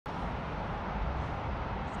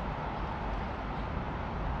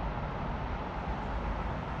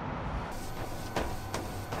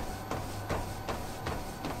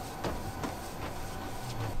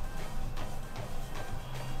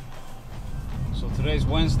So today's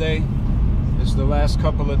Wednesday. This is the last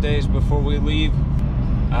couple of days before we leave.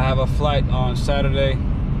 I have a flight on Saturday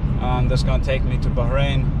that's gonna take me to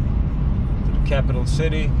Bahrain, to the capital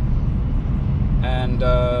city, and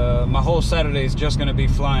my whole Saturday is just gonna be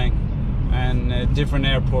flying and different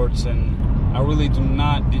airports, and I really do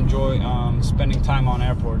not enjoy spending time on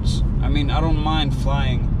airports. I mean, I don't mind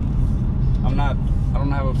flying. I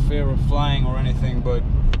don't have a fear of flying or anything, but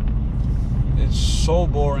it's so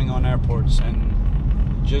boring on airports, and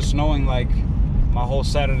just knowing like my whole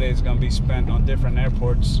Saturday is gonna be spent on different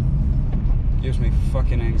airports gives me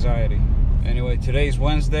fucking anxiety. Anyway, today's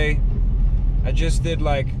Wednesday. I just did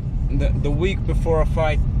like the week before a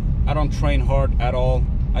fight, I don't train hard at all.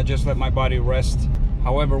 I just let my body rest.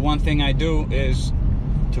 However, one thing I do is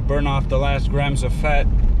to burn off the last grams of fat.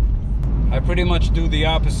 I pretty much do the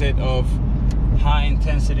opposite of high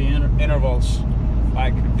intensity intervals,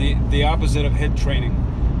 like the opposite of HIIT training,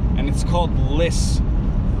 and it's called LISS,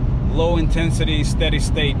 low intensity steady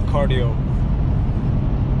state cardio.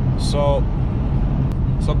 So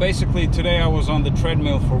basically today I was on the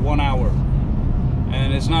treadmill for 1 hour,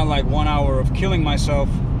 and it's not like 1 hour of killing myself.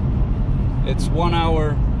 It's 1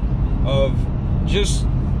 hour of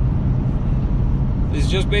it's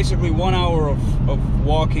just basically 1 hour of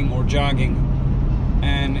walking or jogging,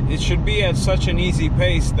 and it should be at such an easy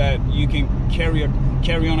pace that you can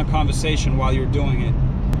carry on a conversation while you're doing it.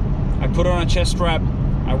 I put on a chest strap,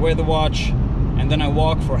 I wear the watch, and then I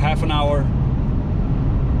walk for half an hour,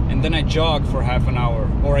 and then I jog for half an hour,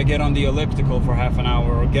 or I get on the elliptical for half an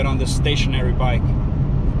hour, or get on the stationary bike.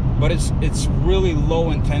 But it's really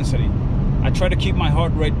low intensity. I try to keep my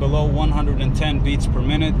heart rate below 110 beats per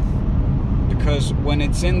minute, because when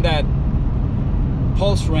it's in that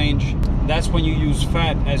pulse range, that's when you use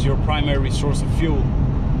fat as your primary source of fuel,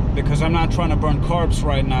 because I'm not trying to burn carbs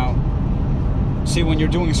right now. See, when you're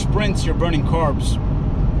doing sprints, you're burning carbs.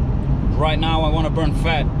 Right now I want to burn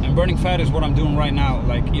fat, and burning fat is what I'm doing right now,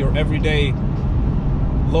 like your everyday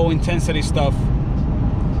low intensity stuff.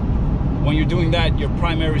 When you're doing that, your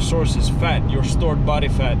primary source is fat, your stored body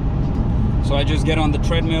fat. So I just get on the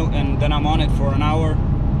treadmill, and then I'm on it for an hour.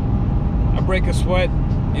 I break a sweat,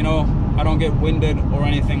 you know, I don't get winded or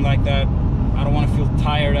anything like that. I don't want to feel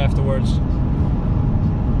tired afterwards.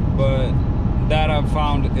 But that I've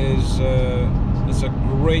found is a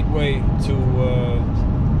great way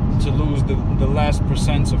to lose the last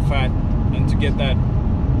percents of fat, and to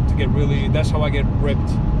get really, that's how I get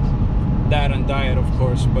ripped. That and diet, of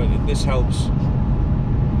course, but this helps.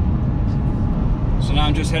 So now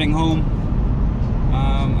I'm just heading home.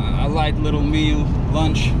 A light little meal,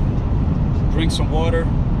 lunch, drink some water,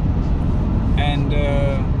 and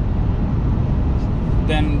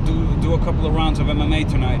then do a couple of rounds of MMA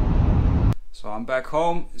tonight. So I'm back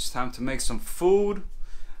home. It's time to make some food.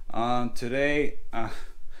 Today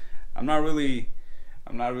I'm not really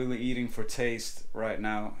eating for taste right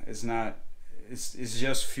now. It's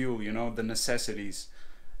just fuel, you know, the necessities.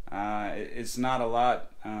 It's not a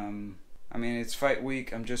lot. I mean, it's fight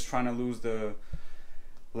week. I'm just trying to lose the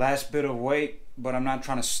last bit of weight, but I'm not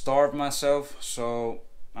trying to starve myself. So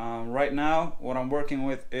right now what I'm working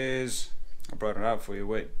with is, I brought it out for you,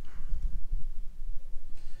 wait.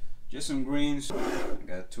 Just some greens. I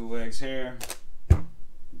got 2 eggs here,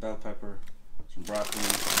 bell pepper, some broccoli,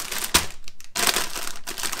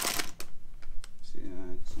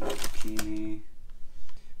 some zucchini.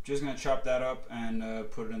 Just gonna chop that up and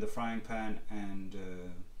put it in the frying pan, and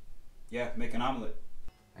yeah, make an omelet.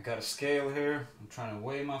 I got a scale here. I'm trying to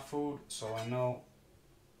weigh my food so I know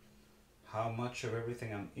how much of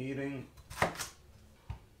everything I'm eating. I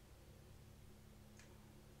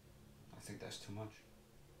think that's too much.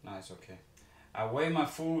 No, it's okay. I weigh my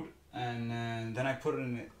food, and then I put it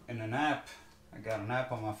in an app. I got an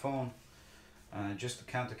app on my phone just to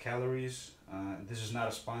count the calories. This is not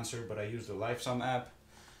a sponsor, but I use the LifeSum app.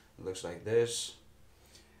 It looks like this,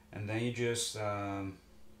 and then you just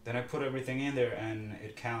then I put everything in there, and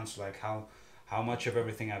it counts like how much of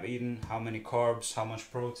everything I've eaten, how many carbs, how much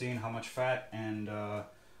protein, how much fat, and the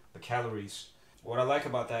calories. What I like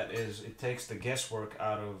about that is it takes the guesswork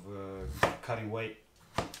out of cutting weight.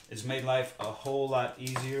 It's made life a whole lot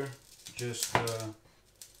easier. Just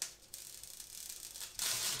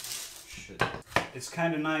shit. It's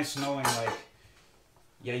kind of nice knowing like,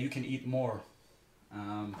 yeah, you can eat more.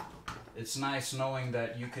 It's nice knowing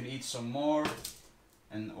that you can eat some more,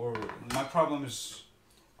 or my problem is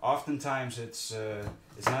oftentimes it's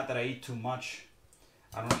not that I eat too much.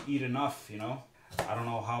 I don't eat enough, you know. I don't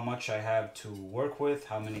know how much I have to work with,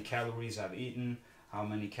 how many calories I've eaten, how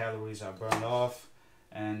many calories I've burned off,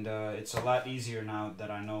 and it's a lot easier now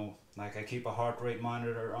that I know. Like, I keep a heart rate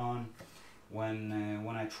monitor on,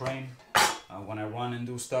 when I train. When I run and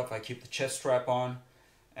do stuff, I keep the chest strap on,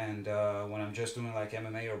 and when I'm just doing like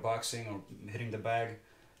MMA or boxing or hitting the bag,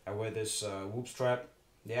 I wear this whoop strap.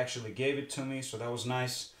 They actually gave it to me, so that was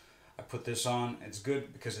nice. I put this on. It's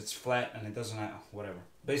good because it's flat and it doesn't whatever.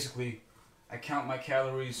 Basically, I count my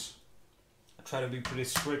calories. I try to be pretty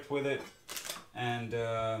strict with it, and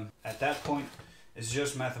at that point, it's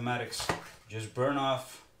just mathematics. Just burn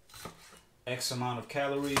off X amount of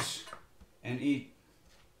calories and eat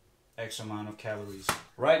X amount of calories.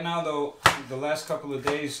 Right now though, the last couple of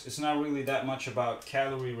days, it's not really that much about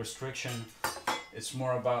calorie restriction. It's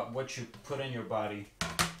more about what you put in your body.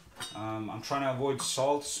 I'm trying to avoid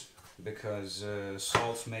salts because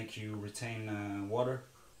salts make you retain water.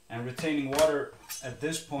 And retaining water at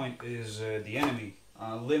this point is the enemy.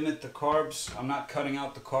 Limit the carbs. I'm not cutting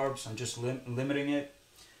out the carbs, I'm just limiting it.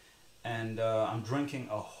 And I'm drinking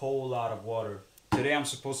a whole lot of water. Today I'm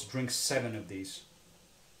supposed to drink 7 of these.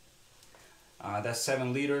 That's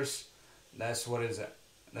 7 liters. That's what is that?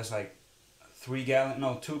 That's like 2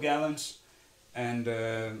 gallons. And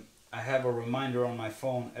I have a reminder on my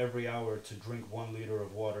phone every hour to drink 1 liter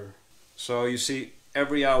of water. So you see,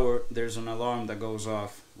 every hour there's an alarm that goes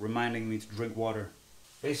off reminding me to drink water.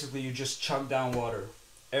 Basically, you just chug down water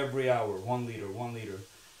every hour, 1 liter, 1 liter.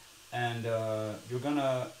 And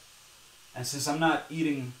and since I'm not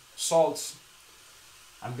eating salts,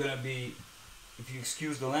 I'm gonna be, if you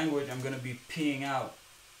excuse the language, I'm gonna be peeing out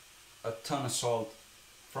a ton of salt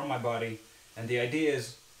from my body. And the idea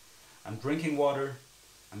is, I'm drinking water,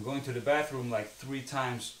 I'm going to the bathroom like 3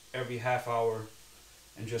 times every half hour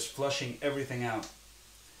and just flushing everything out.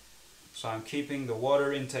 So I'm keeping the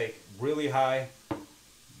water intake really high,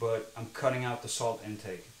 but I'm cutting out the salt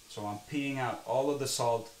intake. So I'm peeing out all of the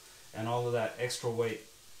salt and all of that extra weight.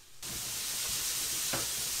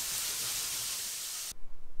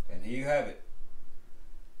 And here you have it.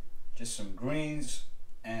 Just some greens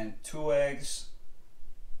and 2 eggs,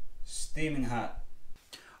 steaming hot.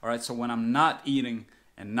 Alright, so when I'm not eating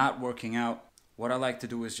and not working out, what I like to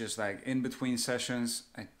do is just like in between sessions,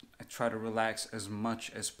 I try to relax as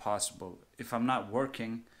much as possible. If I'm not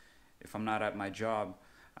working, if I'm not at my job,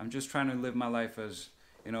 I'm just trying to live my life as,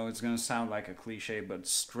 you know, it's gonna sound like a cliche, but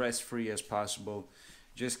stress-free as possible.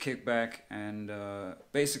 Just kick back and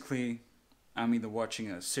basically I'm either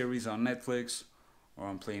watching a series on Netflix or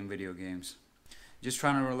I'm playing video games. Just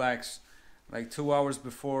trying to relax. Like 2 hours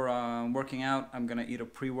before working out, I'm gonna eat a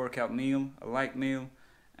pre-workout meal, a light meal,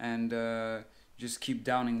 and just keep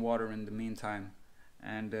downing water in the meantime.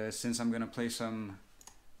 And since I'm gonna play some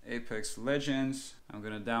Apex Legends, I'm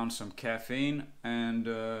gonna down some caffeine and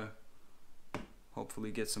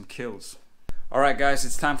hopefully get some kills. Alright guys,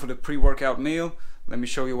 it's time for the pre-workout meal. Let me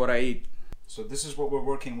show you what I eat. So this is what we're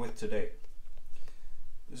working with today.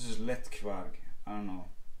 This is lättkvarg, I don't know,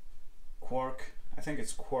 quark, I think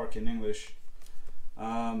it's quark in English.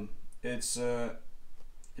 It's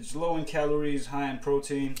low in calories, high in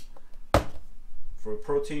protein. For a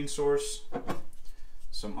protein source,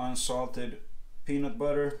 some unsalted peanut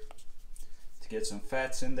butter to get some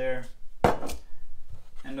fats in there,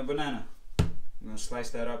 and a banana. I'm gonna slice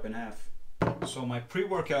that up in half. So my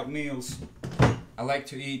pre-workout meals, I like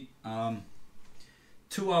to eat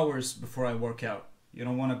 2 hours before I work out. You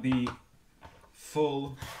don't want to be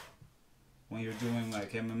full when you're doing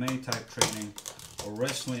like MMA type training or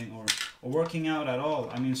wrestling or working out at all.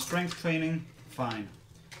 I mean, strength training, fine.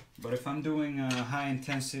 But if I'm doing high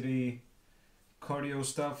intensity cardio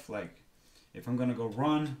stuff, like if I'm gonna go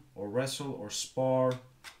run or wrestle or spar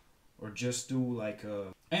or just do like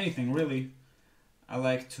anything really, I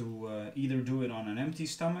like to either do it on an empty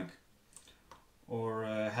stomach or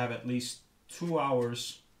have at least 2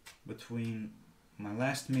 hours between my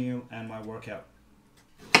last meal and my workout.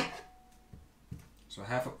 So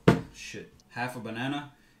half a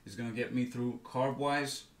banana is gonna get me through carb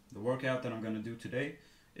wise the workout that I'm gonna do today.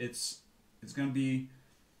 It's gonna be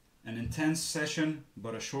an intense session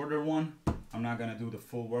but a shorter one. I'm not gonna do the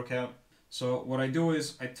full workout. So what I do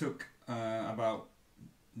is I took about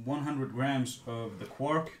 100 grams of the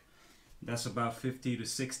quark. That's about 50 to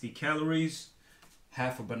 60 calories.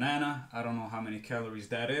 Half a banana, I don't know how many calories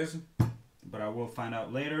that is, but I will find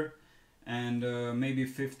out later. And maybe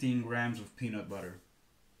 15 grams of peanut butter.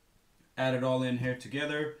 Add it all in here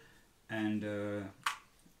together, and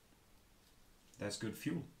that's good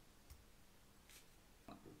fuel.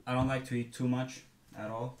 I don't like to eat too much at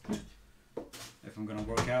all if I'm gonna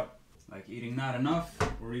work out. Like eating not enough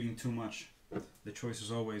or eating too much. The choice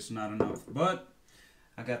is always not enough. But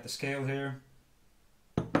I got the scale here,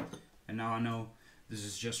 and now I know this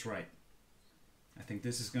is just right. I think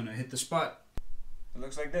this is gonna hit the spot. It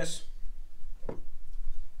looks like this.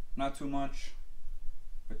 Not too much,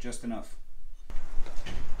 but just enough.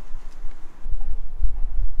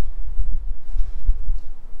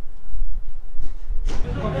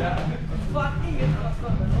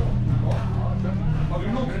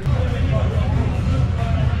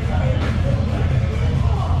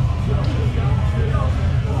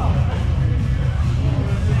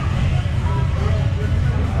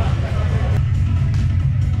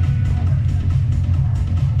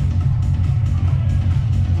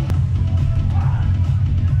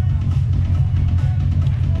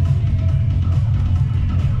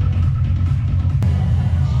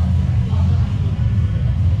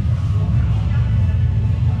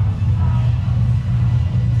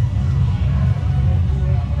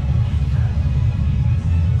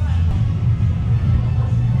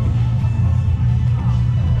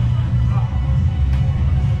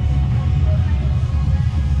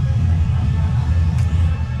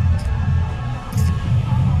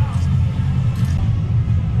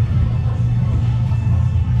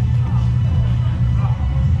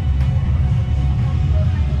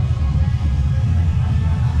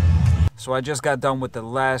 So I just got done with the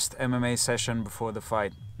last MMA session before the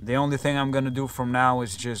fight. The only thing I'm gonna do from now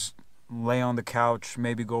is just lay on the couch,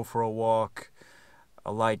 maybe go for a walk,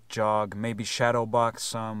 a light jog, maybe shadow box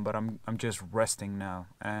some, but I'm just resting now.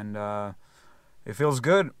 And it feels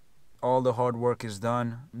good. All the hard work is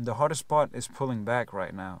done. The hardest part is pulling back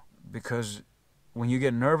right now, because when you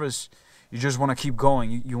get nervous, you just want to keep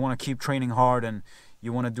going. You want to keep training hard, and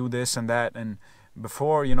you want to do this and that. And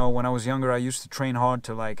before, you know, when I was younger, I used to train hard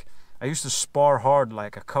to I used to spar hard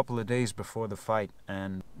like a couple of days before the fight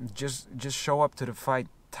and just show up to the fight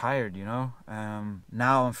tired, you know.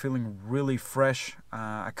 Now I'm feeling really fresh.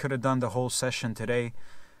 I could have done the whole session today.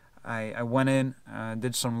 I went in,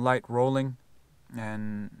 did some light rolling,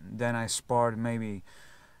 and then I sparred maybe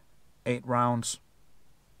 8 rounds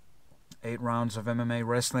of MMA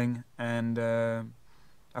wrestling, and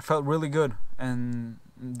I felt really good. And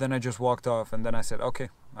then I just walked off, and then I said, okay,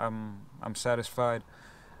 I'm satisfied.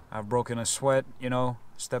 I've broken a sweat, you know,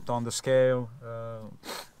 stepped on the scale.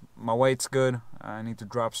 My weight's good. I need to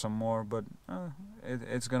drop some more, but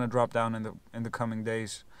it's gonna drop down in the coming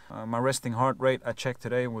days. My resting heart rate, I checked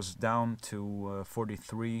today, was down to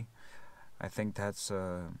 43. I think that's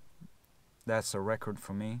a record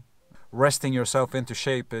for me. Resting yourself into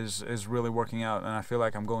shape is really working out, and I feel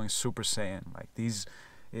like I'm going Super Saiyan. Like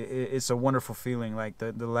it's a wonderful feeling. Like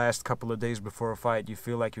the last couple of days before a fight, you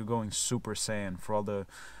feel like you're going Super Saiyan. For all the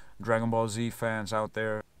Dragon Ball Z fans out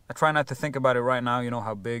there, I try not to think about it right now, you know,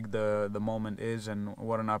 how big the moment is and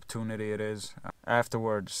what an opportunity it is.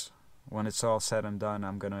 Afterwards, when it's all said and done,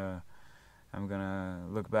 I'm gonna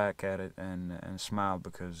look back at it and smile,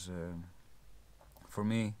 because for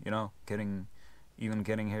me, you know, even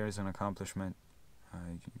getting here is an accomplishment.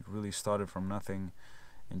 You really started from nothing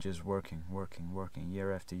and just working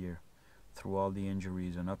year after year through all the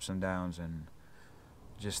injuries and ups and downs, and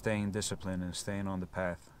just staying disciplined and staying on the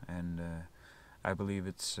path. And I believe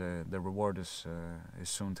it's the reward is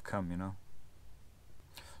soon to come, you know.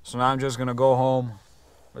 So now I'm just gonna go home.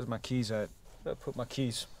 Where's my keys at? I put my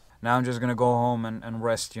keys. Now I'm just gonna go home and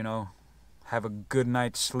rest, you know, have a good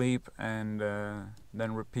night's sleep, and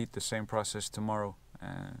then repeat the same process tomorrow.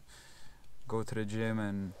 Go to the gym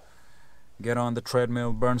and get on the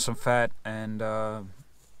treadmill, burn some fat, and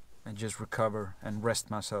just recover and rest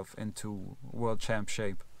myself into world champ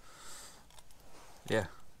shape. Yeah,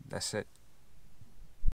 that's it.